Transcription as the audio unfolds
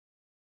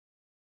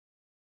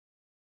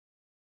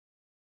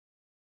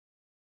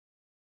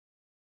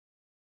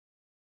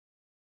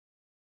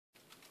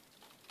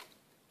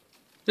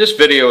This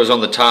video is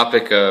on the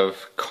topic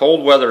of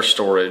cold weather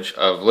storage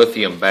of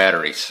lithium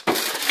batteries.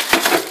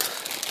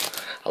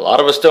 A lot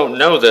of us don't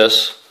know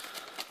this,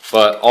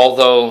 but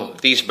although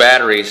these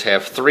batteries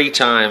have 3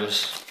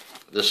 times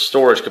the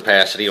storage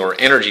capacity or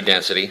energy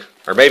density,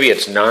 or maybe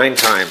it's 9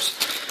 times,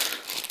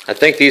 I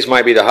think these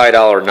might be the high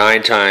dollar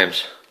 9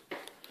 times.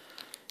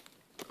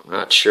 I'm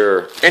not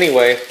sure.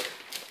 Anyway,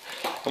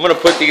 I'm going to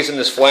put these in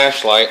this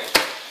flashlight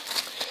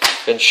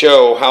and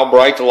show how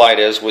bright the light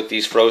is with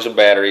these frozen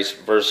batteries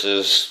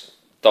versus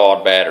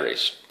thawed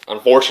batteries.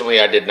 Unfortunately,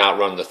 I did not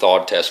run the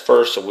thawed test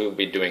first, so we will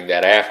be doing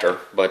that after.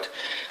 But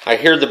I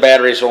hear the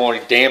batteries are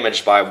only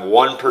damaged by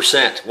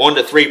 1%, 1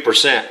 to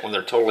 3% when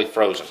they're totally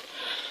frozen.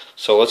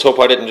 So let's hope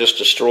I didn't just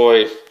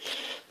destroy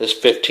this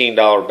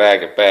 $15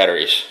 bag of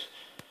batteries.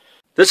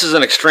 This is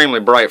an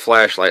extremely bright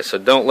flashlight, so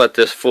don't let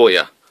this fool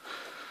you.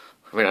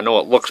 I mean, I know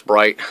it looks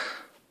bright,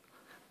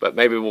 but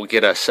maybe we'll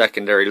get a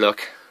secondary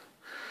look.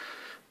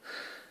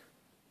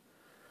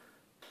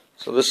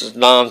 So this is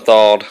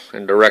non-thawed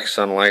in direct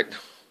sunlight.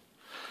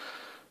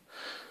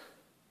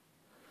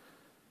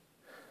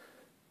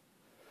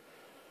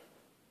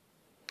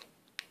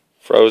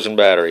 Frozen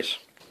batteries.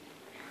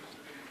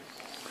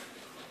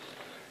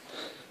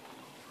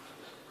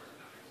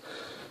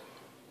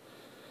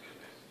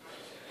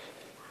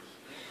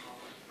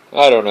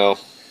 I don't know.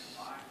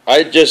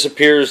 It just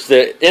appears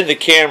that in the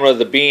camera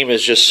the beam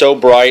is just so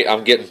bright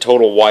I'm getting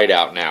total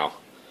whiteout now.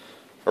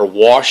 Or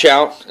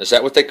washout, is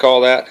that what they call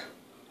that?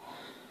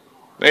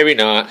 Maybe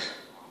not.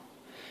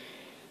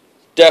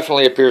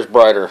 Definitely appears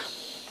brighter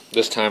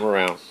this time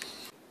around.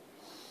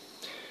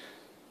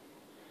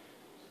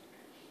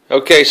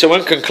 Okay, so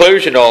in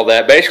conclusion to all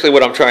that, basically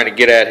what I'm trying to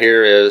get at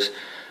here is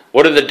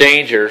what are the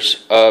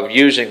dangers of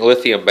using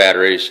lithium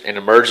batteries in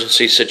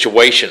emergency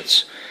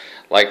situations?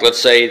 Like,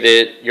 let's say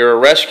that you're a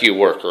rescue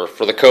worker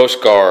for the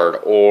Coast Guard,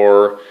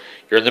 or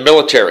you're in the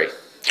military,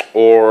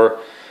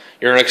 or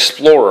you're an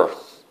explorer,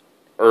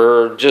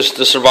 or just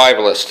a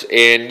survivalist,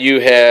 and you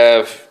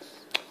have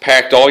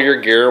packed all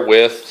your gear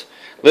with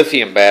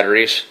lithium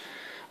batteries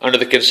under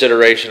the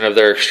consideration of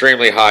their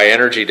extremely high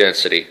energy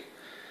density.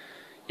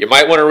 You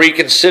might want to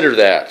reconsider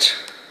that.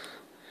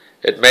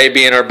 It may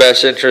be in our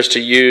best interest to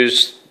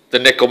use the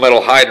nickel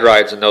metal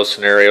hydrides in those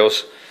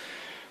scenarios,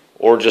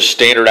 or just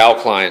standard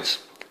alkalines.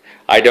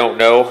 I don't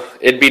know.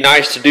 It'd be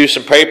nice to do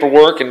some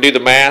paperwork and do the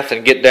math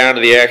and get down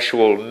to the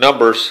actual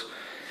numbers.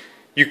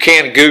 You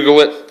can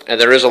Google it,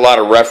 and there is a lot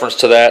of reference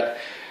to that.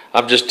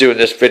 I'm just doing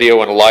this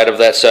video in light of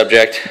that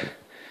subject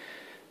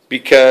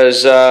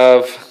because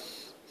of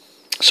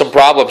some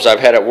problems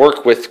I've had at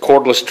work with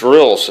cordless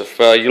drills. If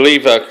you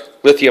leave a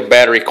lithium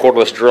battery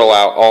cordless drill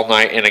out all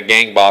night in a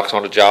gang box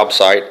on a job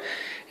site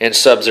in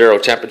sub-zero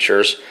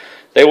temperatures,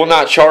 they will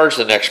not charge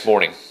the next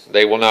morning.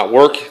 They will not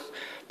work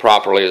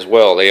properly as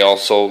well. They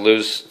also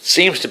lose,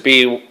 seems to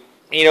be,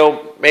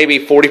 maybe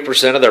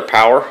 40% of their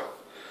power.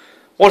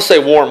 Once they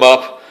warm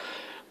up,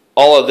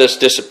 all of this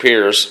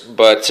disappears.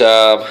 But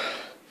I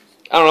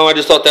don't know, I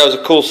just thought that was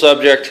a cool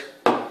subject.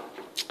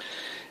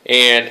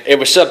 And it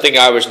was something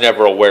I was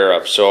never aware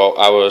of, so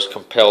I was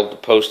compelled to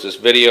post this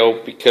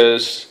video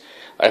because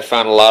I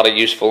found a lot of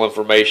useful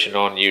information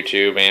on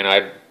YouTube and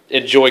I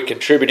enjoy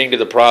contributing to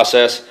the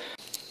process.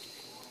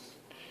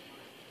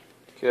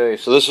 Okay,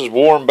 so this is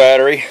warm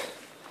battery.